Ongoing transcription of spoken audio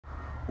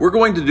We're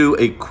going to do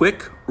a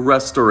quick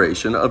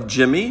restoration of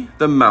Jimmy,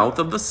 the Mouth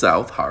of the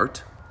South,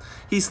 Hart.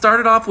 He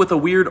started off with a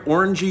weird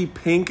orangey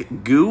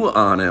pink goo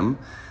on him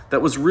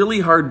that was really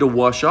hard to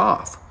wash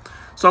off.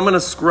 So I'm going to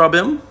scrub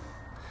him,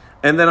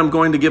 and then I'm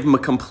going to give him a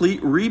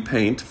complete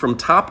repaint from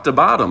top to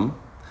bottom,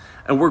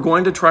 and we're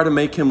going to try to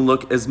make him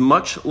look as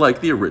much like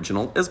the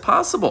original as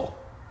possible.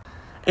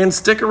 And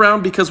stick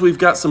around because we've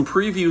got some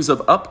previews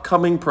of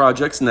upcoming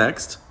projects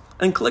next,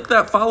 and click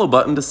that follow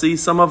button to see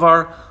some of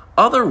our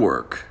other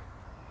work.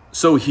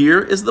 So here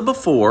is the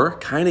before,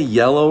 kind of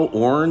yellow,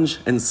 orange,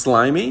 and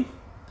slimy.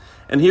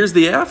 And here's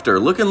the after,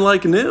 looking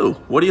like new.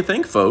 What do you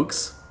think,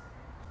 folks?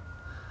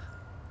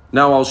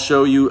 Now I'll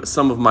show you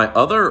some of my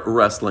other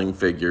wrestling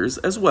figures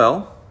as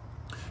well.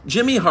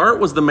 Jimmy Hart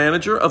was the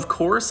manager, of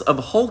course, of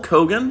Hulk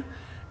Hogan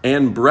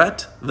and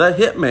Bret the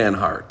Hitman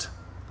Hart.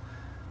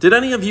 Did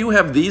any of you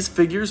have these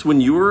figures when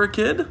you were a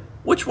kid?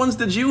 Which ones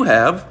did you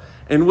have,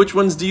 and which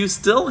ones do you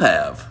still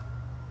have?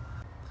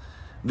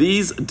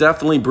 These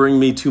definitely bring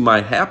me to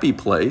my happy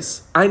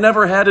place. I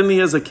never had any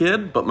as a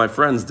kid, but my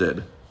friends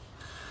did.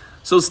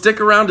 So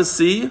stick around to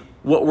see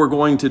what we're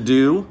going to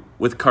do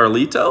with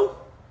Carlito.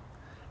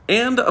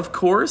 And of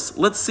course,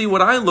 let's see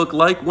what I look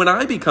like when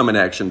I become an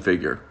action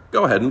figure.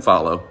 Go ahead and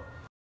follow.